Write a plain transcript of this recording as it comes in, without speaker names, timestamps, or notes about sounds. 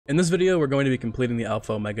In this video, we're going to be completing the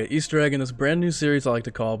Alpha Omega Easter egg in this brand new series I like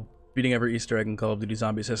to call beating every Easter egg in Call of Duty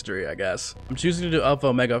Zombies history, I guess. I'm choosing to do Alpha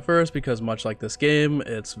Omega first because much like this game,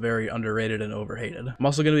 it's very underrated and overhated. I'm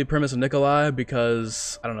also going to be Primus and Nikolai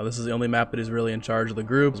because, I don't know, this is the only map that he's really in charge of the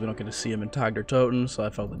group. We don't get to see him in Tag or Toten, so I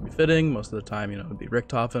felt it'd be fitting. Most of the time, you know, it'd be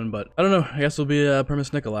Richthofen, but I don't know, I guess it'll be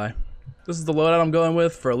Primus Nikolai. This is the loadout I'm going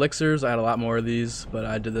with. For elixirs, I had a lot more of these, but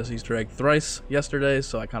I did this Easter egg thrice yesterday,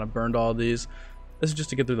 so I kind of burned all of these. This is just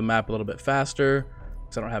to get through the map a little bit faster,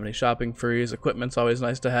 because I don't have any shopping frees. Equipment's always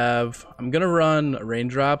nice to have. I'm gonna run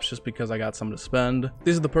raindrops just because I got some to spend.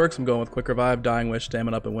 These are the perks. I'm going with Quick Revive, Dying Wish,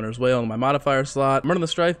 Stamina Up, and Winter's Wail in my modifier slot. I'm running the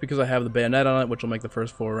Strife because I have the bayonet on it, which will make the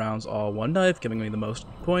first 4 rounds all one knife, giving me the most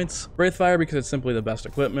points. Wraithfire because it's simply the best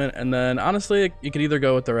equipment. And then honestly, you could either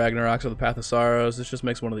go with the Ragnaroks or the Path of Sorrows. This just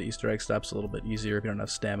makes one of the Easter egg steps a little bit easier if you don't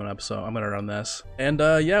have stamina up, so I'm gonna run this. And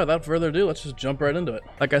yeah, without further ado, let's just jump right into it.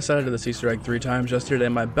 Like I said, I did this Easter egg 3 times yesterday.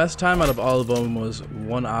 My best time out of all of them was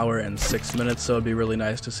 1 hour and 6 minutes, so it'd be really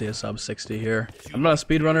nice to see a sub 60 here. I'm not a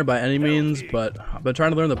speedrunner by any means, but I've been trying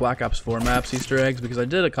to learn the Black Ops 4 maps Easter eggs because I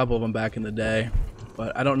did a couple of them back in the day,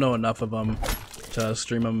 but I don't know enough of them to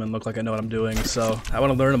stream them and look like I know what I'm doing, so I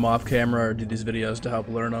want to learn them off camera or do these videos to help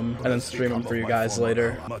learn them and then stream them for you guys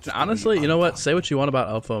later. And honestly, you know what, say what you want about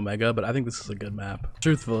Alpha Omega, but I think this is a good map.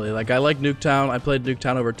 Truthfully, like, I like Nuketown. I played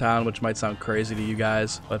Nuketown over Town, which might sound crazy to you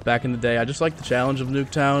guys, but back in the day I just liked the challenge of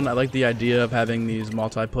Nuketown. I like the idea of having these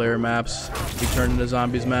multiplayer maps be turned into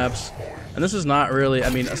zombies maps. And this is not really, I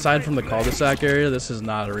mean, aside from the cul-de-sac area, this is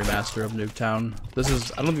not a remaster of Nuketown. This is,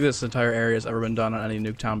 I don't think this entire area has ever been done on any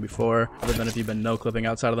Nuketown before, other than if you've been no-clipping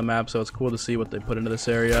outside of the map, so it's cool to see what they put into this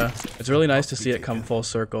area. It's really nice to see it come full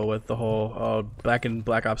circle with the whole, back in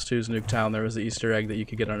Black Ops 2's Nuketown, there was the Easter egg that you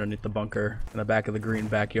could get underneath the bunker in the back of the green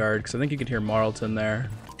backyard, because I think you could hear Marlton there.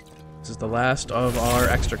 This is the last of our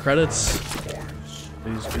extra credits.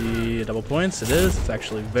 Please be double points. It is. It's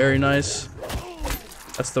actually very nice.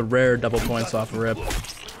 That's the rare double points off rip.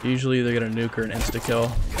 Usually they get a nuke or an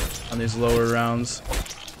insta-kill on these lower rounds.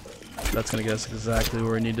 That's going to get us exactly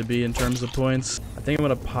where we need to be in terms of points. I think I'm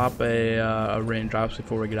going to pop a raindrops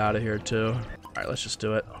before we get out of here too. Alright, let's just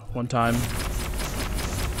do it. One time.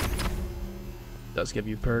 Does give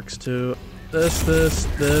you perks too. This for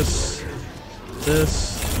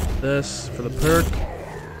the perk.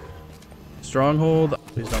 Stronghold.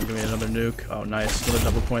 Please don't give me another nuke. Oh, nice. Another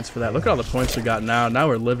double points for that. Look at all the points we got now. Now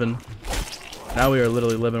we're living. Now we are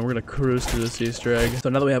literally living. We're going to cruise through this Easter egg. So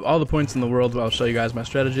now that we have all the points in the world, I'll show you guys my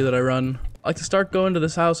strategy that I run. I like to start going to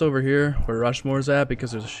this house over here where Rushmore's at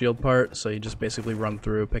because there's a shield part. So you just basically run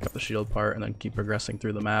through, pick up the shield part, and then keep progressing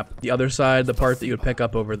through the map. The other side, the part that you would pick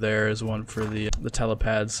up over there is one for the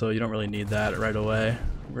telepads, so you don't really need that right away.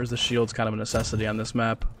 Whereas the shield's kind of a necessity on this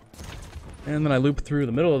map. And then I loop through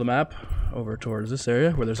the middle of the map over towards this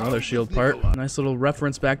area where there's another shield part. Nice little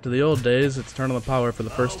reference back to the old days. It's turn on the power for the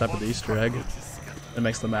first step of the Easter egg. It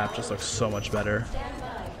makes the map just look so much better.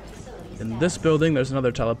 In this building, there's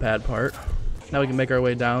another telepad part. Now we can make our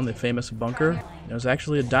way down the famous bunker. There's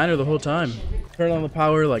actually a diner the whole time. Turn on the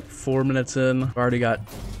power like 4 minutes in. We've already got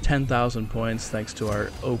 10,000 points thanks to our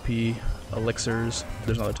OP elixirs.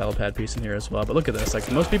 There's another telepad piece in here as well. But look at this. Like,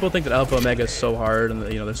 most people think that Alpha Omega is so hard and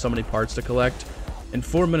that, you know, there's so many parts to collect. In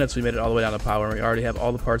 4 minutes, we made it all the way down to power, and we already have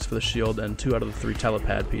all the parts for the shield and 2 out of the 3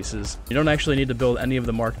 telepad pieces. You don't actually need to build any of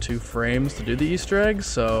the Mark II frames to do the Easter eggs,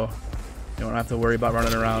 so you don't have to worry about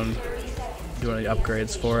running around doing any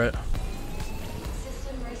upgrades for it.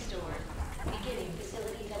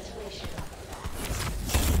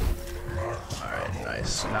 Alright,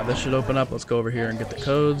 nice. Now this should open up. Let's go over here and get the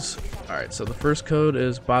codes. Alright, so the first code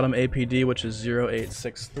is bottom APD, which is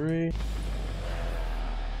 0863.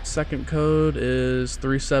 Second code is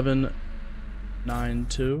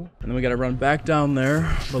 3792. And then we gotta run back down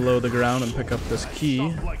there below the ground and pick up this key.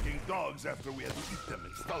 I'm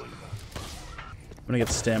gonna get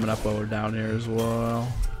stamina up while we're down here as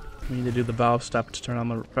well. We need to do the valve step to turn on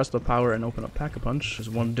the rest of the power and open up Pack-a-Punch. There's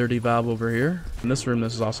one dirty valve over here. In this room,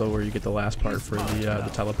 this is also where you get the last part for the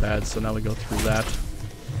telepads, so now we go through that.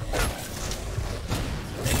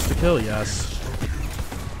 Insta-kill, yes.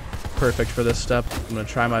 Perfect for this step. I'm going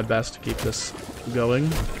to try my best to keep this going.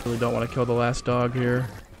 Really don't want to kill the last dog here.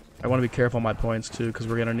 I want to be careful on my points too, because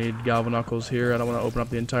we're going to need Galvanuckles here. I don't want to open up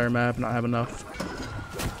the entire map and not have enough.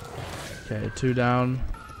 Okay, 2 down.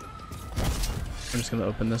 I'm just going to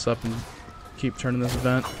open this up and keep turning this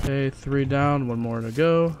event. Okay, 3 down, 1 more to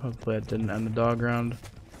go. Hopefully that didn't end the dog round.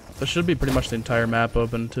 This should be pretty much the entire map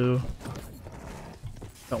open too.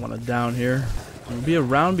 Don't want to down here. We'll be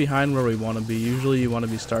around behind where we want to be. Usually you want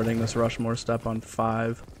to be starting this Rushmore step on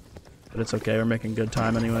 5. But it's okay, we're making good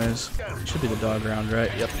time anyways. Should be the dog round,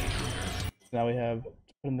 right? Yep. Now we have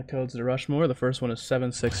in the codes to Rushmore. The first one is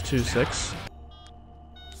 7626.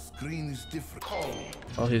 Screen is different.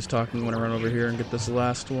 While he's talking, I'm gonna run over here and get this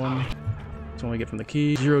last one. This one we get from the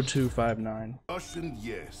key. 0259. Russian,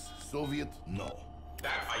 yes. Soviet, no.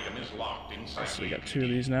 That item is locked inside. So we got 2 of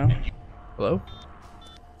these now. Hello?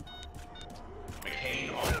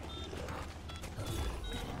 McCain on.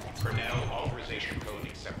 Cornell authorization code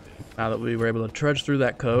accepted. Now that we were able to trudge through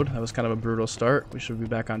that code, that was kind of a brutal start. We should be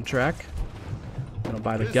back on track. Gonna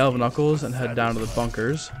buy the Galvanuckles and head down to the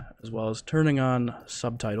bunkers, as well as turning on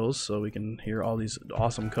subtitles so we can hear all these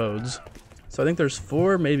awesome codes. So I think there's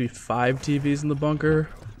 4, maybe 5 TVs in the bunker.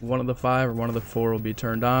 One of the 5 or one of the 4 will be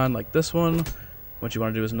turned on, like this one. What you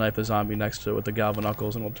want to do is knife a zombie next to it with the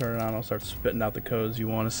Galvanuckles, and we'll turn it on. I'll start spitting out the codes you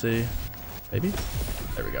want to see. Maybe?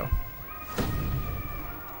 There we go.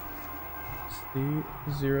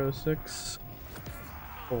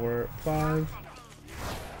 C0645.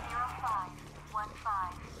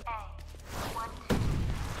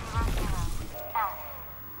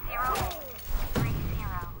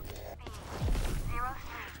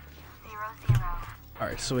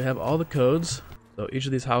 Alright, so we have all the codes. So each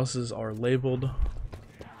of these houses are labeled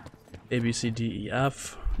A, B, C, D, E,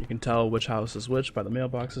 F. You can tell which house is which by the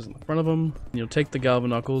mailboxes in the front of them. You'll take the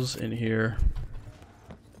Galvanuckles in here.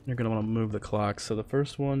 You're going to want to move the clock. So the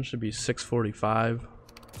first one should be 645.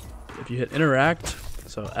 If you hit interact,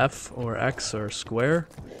 so F or X or square,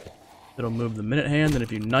 it'll move the minute hand, and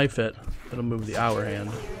if you knife it, it'll move the hour hand.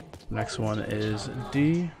 Next one is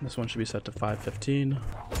D. This one should be set to 515.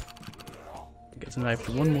 It gets knifed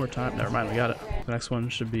one more time. Never mind, we got it. The next one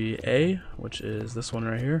should be A, which is this one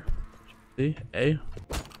right here. See? A.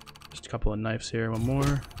 Just a couple of knives here. One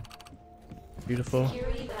more. Beautiful.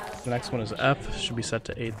 The next one is F. Should be set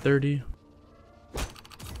to 830.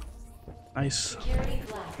 Nice.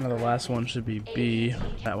 Now the last one should be B.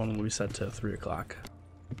 That one will be set to 3 o'clock.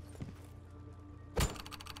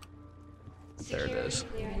 There it is.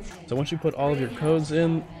 So once you put all of your codes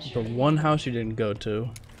in, the one house you didn't go to,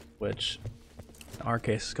 which in our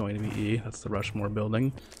case is going to be E, that's the Rushmore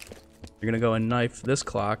building, you're going to go and knife this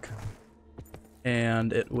clock,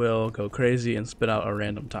 and it will go crazy and spit out a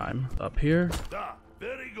random time. Up here.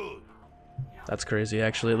 Very good. That's crazy,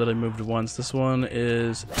 actually. It literally moved once. This one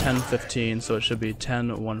is 1015, so it should be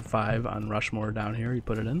 1015 on Rushmore down here. You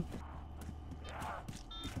put it in.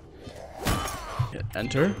 Hit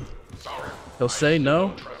enter. He'll say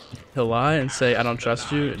no. He'll lie and say, I don't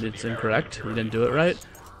trust you. It's incorrect. You didn't do it right.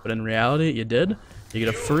 But in reality, you did. You get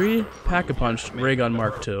a free Pack-a-Punch Ray Gun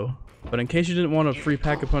Mark II. But in case you didn't want a free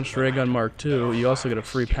Pack-a-Punch Ray Gun Mark II, you also get a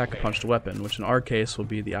free Pack-a-Punched weapon, which in our case will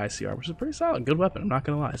be the ICR, which is a pretty solid, good weapon, I'm not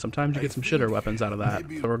gonna lie. Sometimes you get some shitter weapons out of that.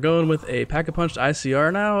 So we're going with a Pack-a-Punched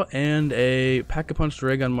ICR now, and a Pack-a-Punched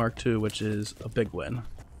Ray Gun Mark II, which is a big win.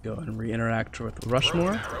 Go and re-interact with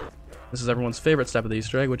Rushmore. This is everyone's favorite step of the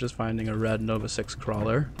Easter egg, which is finding a red Nova 6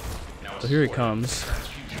 crawler. So here he comes.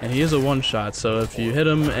 And he is a one-shot, so if you hit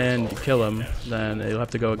him and you kill him, then you'll have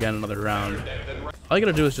to go again another round. All you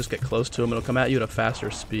gotta do is just get close to him. It'll come at you at a faster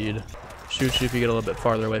speed. Shoot you if you get a little bit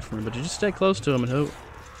farther away from him, but you just stay close to him and he'll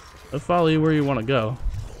follow you where you want to go.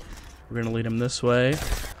 We're gonna lead him this way,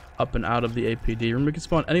 up and out of the APD. Remember, you can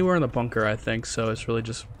spawn anywhere in the bunker, I think, so it's really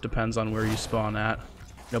just depends on where you spawn at.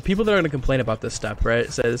 You know, people that are going to complain about this step, right,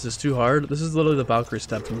 say this is too hard. This is literally the Valkyrie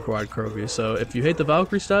step from Quad Krovi. So if you hate the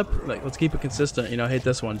Valkyrie step, like, let's keep it consistent. You know, hate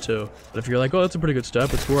this one too. But if you're like, oh, that's a pretty good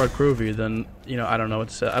step, it's Quad Krovi, then, you know, I don't know what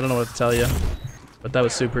to say. I don't know what to tell you. But that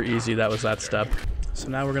was super easy. That was that step. So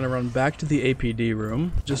now we're going to run back to the APD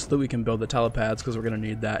room, just so that we can build the telepads, because we're going to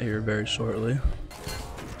need that here very shortly.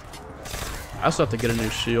 I also have to get a new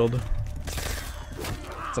shield.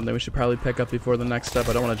 Something we should probably pick up before the next step.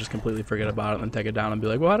 I don't want to just completely forget about it and then take it down and be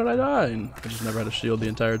like, well, how did I die? And I just never had a shield the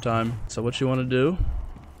entire time. So what you want to do,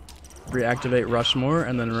 reactivate Rushmore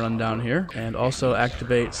and then run down here. And also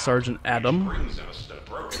activate Sergeant Adam.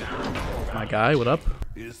 My guy, what up?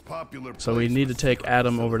 So we need to take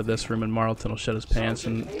Adam over to this room, and Marlton will shit his pants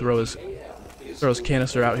and throw his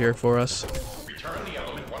canister out here for us.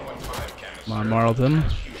 Come on, Marlton.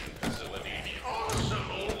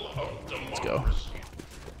 Let's go.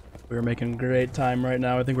 We're making great time right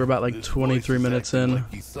now. I think we're about like 23 minutes in.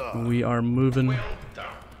 We are moving.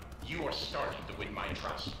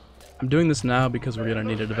 I'm doing this now because we're gonna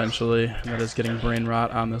need it eventually. And that is getting brain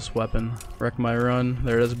rot on this weapon. Wreck my run.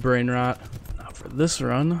 There it is, brain rot. Now for this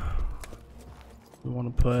run, we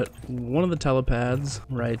want to put one of the telepads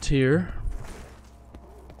right here.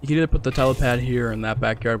 You can either put the telepad here in that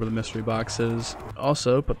backyard where the mystery box is.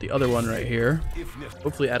 Also, put the other one right here.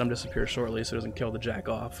 Hopefully Adam disappears shortly so he doesn't kill the jack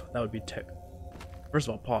off. That would be first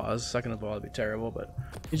of all, pause. Second of all, it'd be terrible, but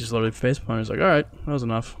he just literally facepalmed. He's like, alright, that was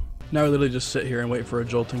enough. Now we literally just sit here and wait for a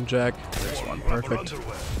jolting jack. There's one, perfect.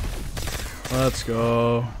 Let's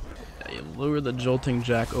go. Yeah, you lure the jolting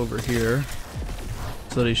jack over here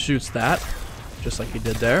so that he shoots that, just like he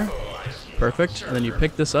did there. Perfect. And then you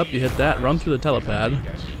pick this up, you hit that, run through the telepad.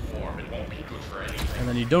 And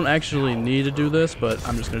then you don't actually need to do this, but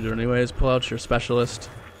I'm just going to do it anyways. Pull out your specialist,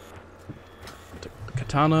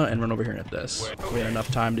 katana, and run over here and hit this. We had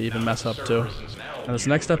enough time to even mess up too. Now this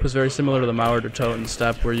next step is very similar to the Mauer or Toten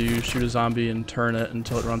step, where you shoot a zombie and turn it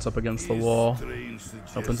until it runs up against the wall.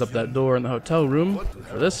 Opens up that door in the hotel room.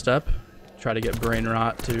 For this step, try to get brain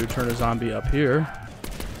rot to turn a zombie up here.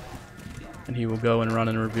 And he will go and run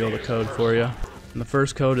and reveal the code for you. And the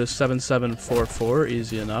first code is 7744,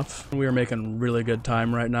 easy enough. We are making really good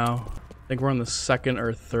time right now. I think we're on the second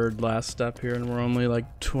or third last step here, and we're only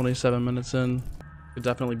like 27 minutes in. Could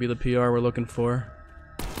definitely be the PR we're looking for.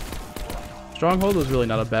 Stronghold was really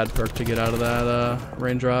not a bad perk to get out of that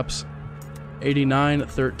raindrops.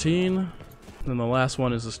 8913. And then the last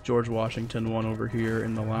one is this George Washington one over here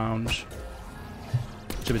in the lounge.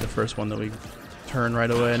 Should be the first one that we turn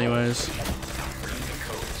right away anyways.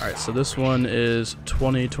 Alright, so this one is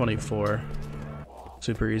 2024.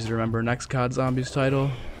 Super easy to remember. Next COD Zombies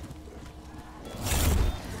title.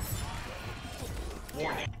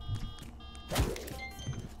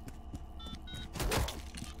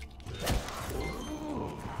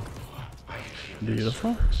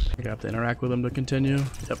 Beautiful. You have to interact with him to continue.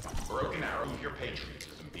 Yep. Broken Arrow, your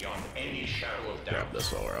patriotism beyond any shadow of doubt. Grab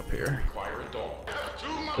this while we're up here. Require a dog.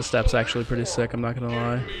 The step's actually pretty sick, I'm not gonna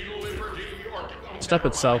lie. The step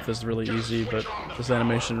itself is really easy, but this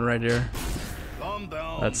animation right here,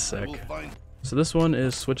 that's sick. So this one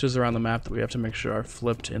is switches around the map that we have to make sure are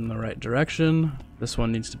flipped in the right direction. This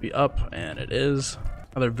one needs to be up, and it is.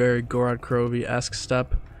 Another very Gorod Krovi-esque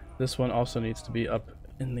step. This one also needs to be up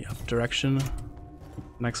in the up direction.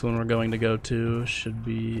 Next one we're going to go to should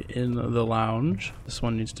be in the lounge. This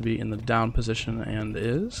one needs to be in the down position and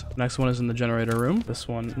is. Next one is in the generator room. This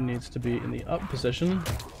one needs to be in the up position.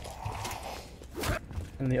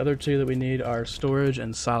 And the other two that we need are storage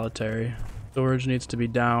and solitary. Storage needs to be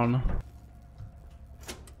down.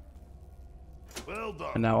 Well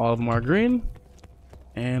done. And now all of them are green.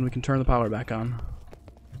 And we can turn the power back on.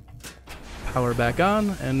 Power back on,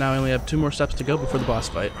 and now we only have 2 more steps to go before the boss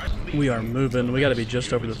fight. We are moving. We gotta be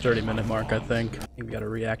just over the 30-minute mark, I think. We gotta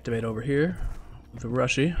reactivate over here with the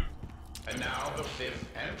Rushy. And now the 5th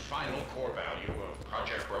and final core value of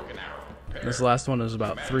Project Broken Arrow. This last one is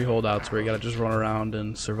about 3 holdouts where you gotta just run around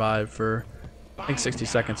and survive for, I think, 60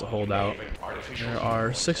 seconds a holdout. There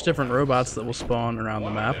are 6 different robots that will spawn around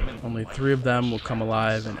the map. Only 3 of them will come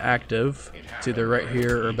alive and active. It's either right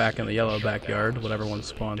here or back in the yellow backyard, whatever one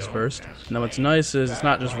spawns first. Now what's nice is it's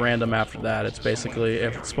not just random after that. It's basically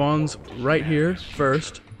if it spawns right here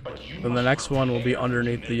first, then the next one will be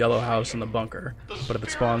underneath the yellow house in the bunker. But if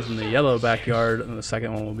it spawns in the yellow backyard, then the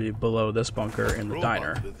second one will be below this bunker in the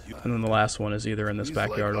diner. And then the last one is either in this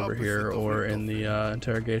backyard over here or in the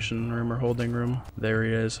interrogation room or holding room. There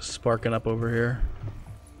he is, sparking up over here.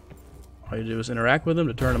 All you do is interact with him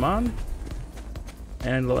to turn him on,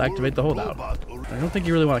 and it'll activate the holdout. I don't think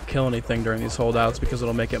you really want to kill anything during these holdouts because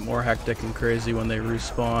it'll make it more hectic and crazy when they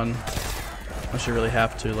respawn. Unless you really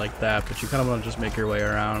have to like that, but you kind of want to just make your way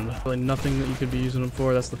around. Really nothing that you could be using them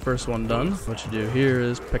for. That's the first one done. What you do here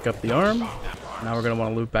is pick up the arm. Now we're going to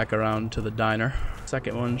want to loop back around to the diner.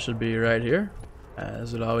 Second one should be right here,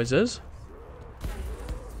 as it always is.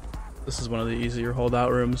 This is one of the easier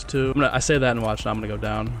holdout rooms too. I say that and watch, now I'm going to go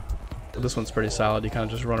down. But this one's pretty solid. You kind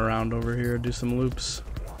of just run around over here, do some loops.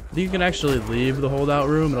 I think you can actually leave the holdout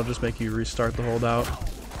room. It'll just make you restart the holdout.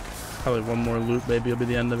 Probably one more loop, maybe it'll be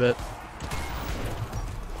the end of it.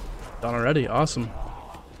 Done already, awesome.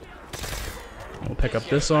 We'll pick up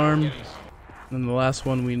this arm. And then the last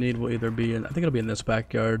one we need will either be in, I think it'll be in this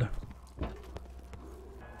backyard.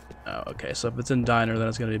 Oh, okay, so if it's in diner, then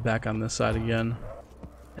it's gonna be back on this side again.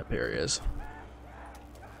 Yep, here he is.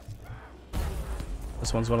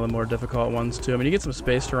 This one's one of the more difficult ones too. I mean, you get some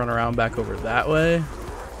space to run around back over that way.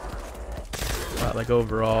 But like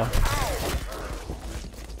overall.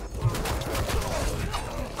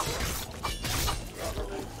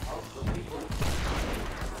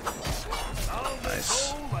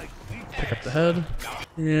 Nice. Pick up the head.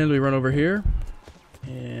 And we run over here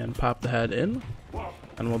and pop the head in.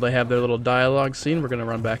 And while they have their little dialogue scene, we're gonna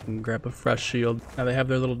run back and grab a fresh shield. Now they have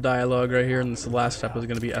their little dialogue right here, and this last step is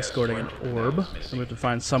gonna be escorting an orb. And we have to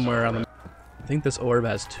find somewhere around the... I think this orb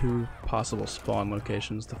has 2 possible spawn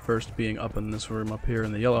locations. The first being up in this room up here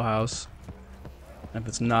in the yellow house. And if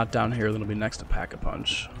it's not down here, then it'll be next to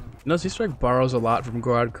Pack-a-Punch. You know, this Easter egg borrows a lot from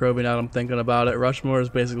Gorod Krovi now that I'm thinking about it. Rushmore is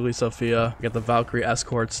basically Sophia. We got the Valkyrie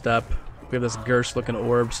escort step. We have this Gersh looking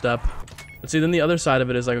orb step. But see, then the other side of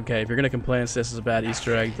it is like, okay, if you're gonna complain this is a bad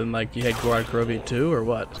Easter egg, then like you hate Gorod Krovi too, or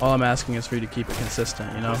what? All I'm asking is for you to keep it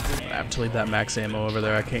consistent, you know? I have to leave that max ammo over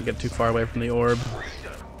there. I can't get too far away from the orb.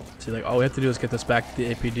 See, like all we have to do is get this back to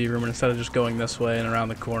the APD room, and instead of just going this way and around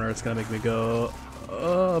the corner, it's gonna make me go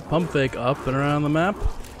pump fake up and around the map.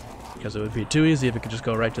 Because it would be too easy if it could just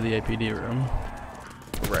go right to the APD room.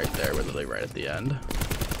 Right there, we're literally right at the end.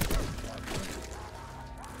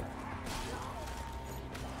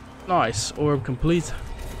 Nice, orb complete.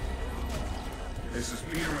 This is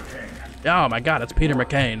Peter McCain. Oh my god, it's Peter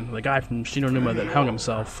McCain, the guy from Shinonuma that hung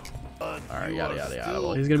himself. Alright, yada yada yada.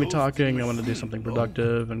 Well, he's gonna be talking. I want to do something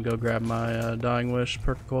productive and go grab my Dying Wish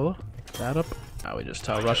Perk-a-Cola. That up. Now we just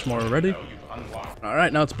tell Rushmore we're ready.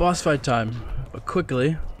 Alright, now it's boss fight time. But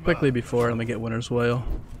quickly before, let me get Winter's Wail.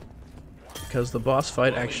 Because the boss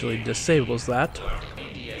fight actually disables that.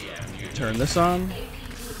 Turn this on.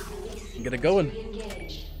 And get it going.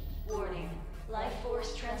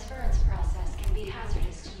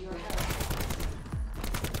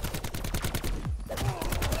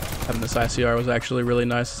 Having this ICR was actually really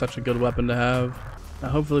nice. It's such a good weapon to have. Now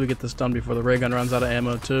hopefully we get this done before the ray gun runs out of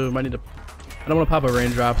ammo too. Might need to... I don't want to pop a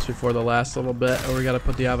raindrops before the last little bit, or we gotta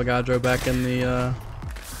put the Avogadro back in the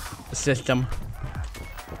system.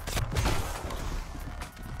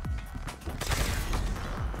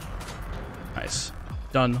 Nice.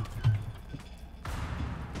 Done.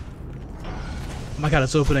 Oh my god,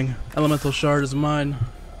 it's opening. Elemental Shard is mine.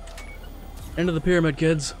 Into the pyramid,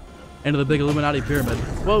 kids. Into the big Illuminati pyramid.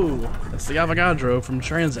 Whoa! That's the Avogadro from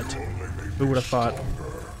Transit. Who would have thought?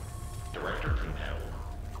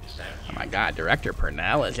 Oh my god, Director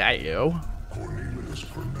Purnell, is that you? Cornelius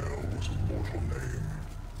Purnell was a mortal name.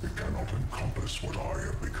 It cannot encompass what I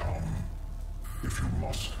have become. If you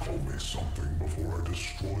must call me something before I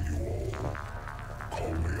destroy you all, call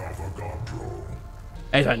me Avogadro.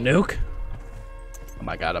 Hey, is that Nuke? Oh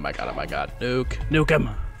my god, oh my god, oh my god. Nuke. Nuke him!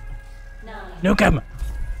 Nuke him!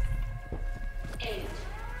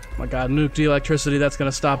 Oh my god, nuke the electricity, that's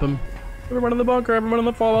gonna stop him. Everyone in the bunker, everyone in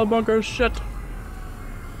the fallout bunker, shit.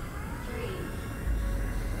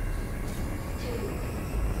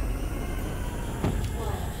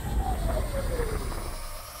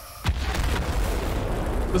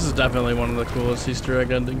 This is definitely one of the coolest Easter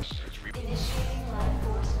egg endings.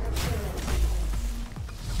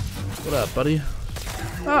 What up, buddy?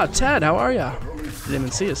 Ah, Ted, how are ya? Didn't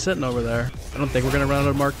even see you sitting over there. I don't think we're gonna run out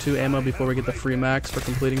of Mark II ammo before we get the free max for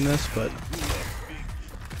completing this, but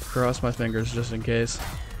cross my fingers just in case.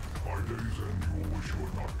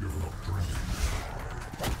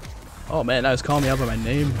 Oh man, now he's calling me out by my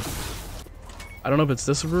name. I don't know if it's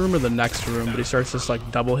this room or the next room, but he starts this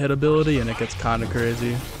like double hit ability and it gets kinda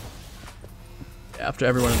crazy. After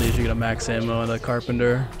every one of these you get a max ammo and a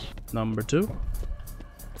Carpenter. Number 2.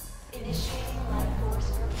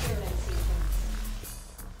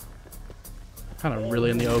 Kind of really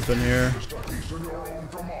in the open here.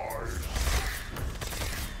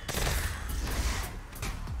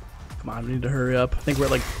 Come on, we need to hurry up. I think we're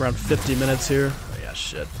at like around 50 minutes here. Oh yeah,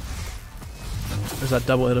 shit. There's that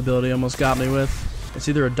double hit ability almost got me with. It's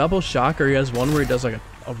either a double shock or he has one where he does like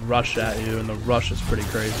a rush at you, and the rush is pretty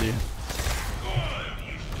crazy.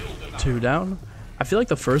 2 down. I feel like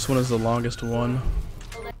the first one is the longest one.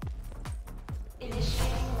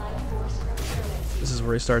 This is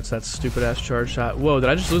where he starts that stupid ass charge shot. Whoa, did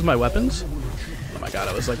I just lose my weapons? Oh my god,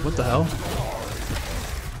 I was like, what the hell?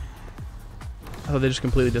 I thought they just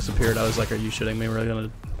completely disappeared. I was like, are you shitting me?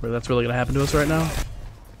 That's really gonna happen to us right now?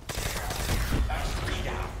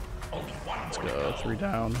 Let's go, 3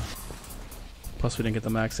 down. Plus we didn't get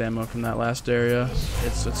the max ammo from that last area.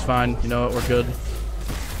 It's fine. You know what? We're good.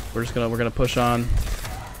 We're gonna push on.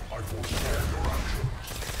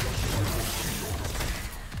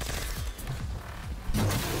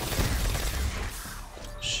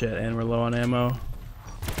 Shit, and we're low on ammo.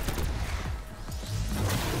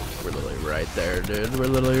 We're literally right there, dude. We're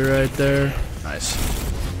literally right there. Nice.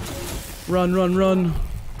 Run, run, run.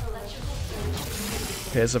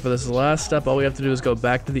 Okay, so for this last step, all we have to do is go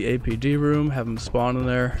back to the APD room, have him spawn in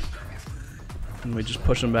there, and we just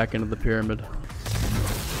push him back into the pyramid.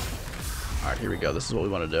 Alright, here we go. This is what we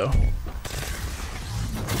want to do.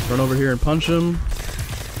 Run over here and punch him.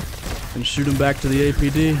 And shoot him back to the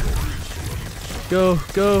APD. Go,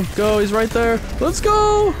 go, go, he's right there. Let's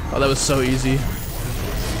go! Oh, that was so easy.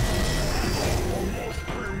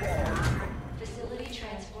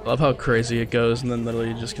 I love how crazy it goes and then literally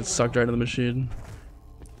you just get sucked right into the machine.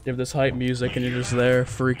 You have this hype music and you're just there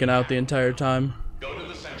freaking out the entire time. Go to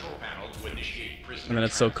the central panel to initiate prisoner And then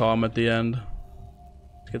it's so calm at the end.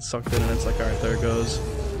 You get sucked in and it's like, alright, there it goes.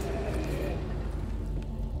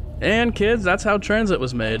 And kids, that's how Transit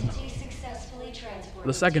was made. For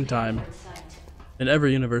the second time. In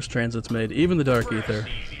every universe, Transit's made, even the Dark Ether.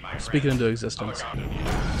 Speak it into existence.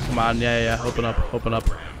 Come on, yeah, open up, open up.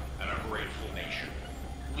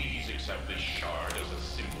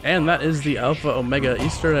 And that is the Alpha Omega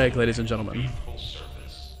Easter egg, ladies and gentlemen.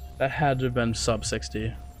 That had to have been sub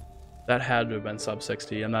 60. That had to have been sub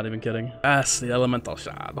 60, I'm not even kidding. Yes, the elemental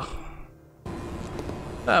shard.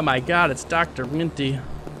 Oh my god, it's Dr. Minty.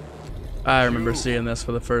 I remember seeing this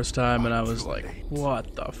for the first time and I was like,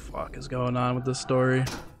 what the fuck is going on with this story?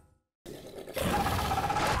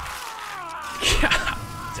 God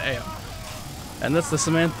damn. And that's the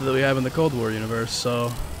Samantha that we have in the Cold War universe,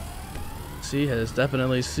 so she has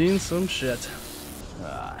definitely seen some shit.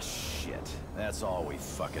 Ah, shit. That's all we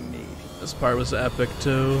fucking need. This part was epic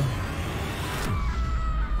too.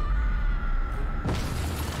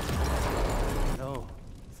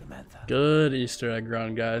 Good Easter egg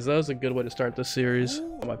run, guys. That was a good way to start this series.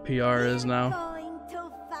 What my PR is now.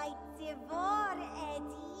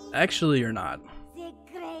 Actually, you're not.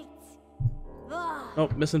 Oh,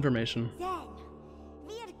 misinformation. Then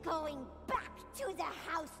we're going back to the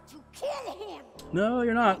house to kill him. No,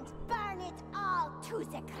 you're not. Burn it all to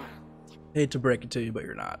the ground. Hate to break it to you, but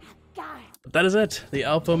you're not. God. But that is it. The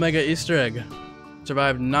Alpha Omega Easter egg.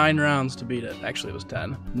 Survived 9 rounds to beat it. Actually, it was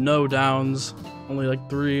 10. No downs. Only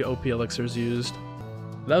like 3 OP elixirs used.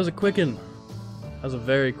 That was a quicken. That was a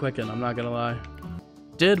very quicken, I'm not gonna lie.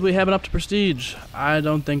 Did we have it up to prestige? I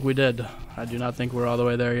don't think we did. I do not think we're all the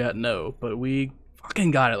way there yet, no. But we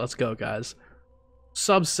fucking got it. Let's go, guys.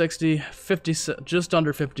 Sub 60, 50, just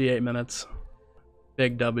under 58 minutes.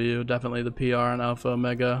 Big W, definitely the PR on Alpha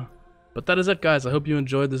Omega. But that is it, guys. I hope you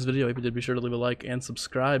enjoyed this video. If you did, be sure to leave a like and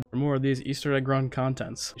subscribe for more of these Easter egg run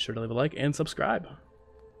contents. Be sure to leave a like and subscribe.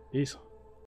 Peace.